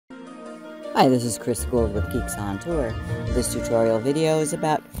Hi, this is Chris Gould with Geeks on Tour. This tutorial video is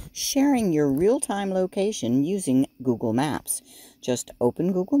about sharing your real-time location using Google Maps. Just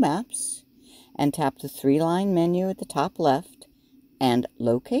open Google Maps and tap the three-line menu at the top left and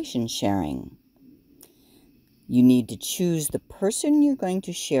Location Sharing. You need to choose the person you're going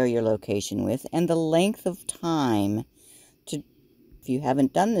to share your location with and the length of time. If you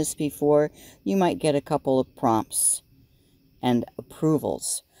haven't done this before, you might get a couple of prompts and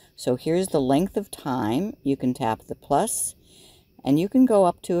approvals. So here's the length of time. You can tap the plus, and you can go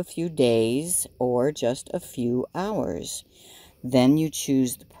up to a few days or just a few hours. Then you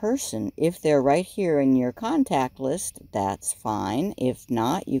choose the person. If they're right here in your contact list, that's fine. If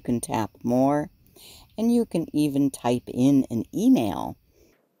not, you can tap more, and you can even type in an email.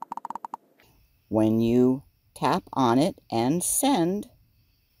 When you tap on it and send,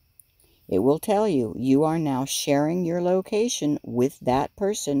 it will tell you you are now sharing your location with that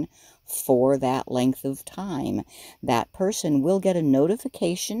person for that length of time. That person will get a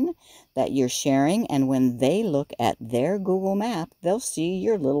notification that you're sharing, and when they look at their Google map, they'll see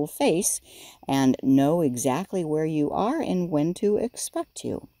your little face and know exactly where you are and when to expect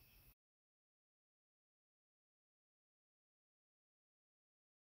you.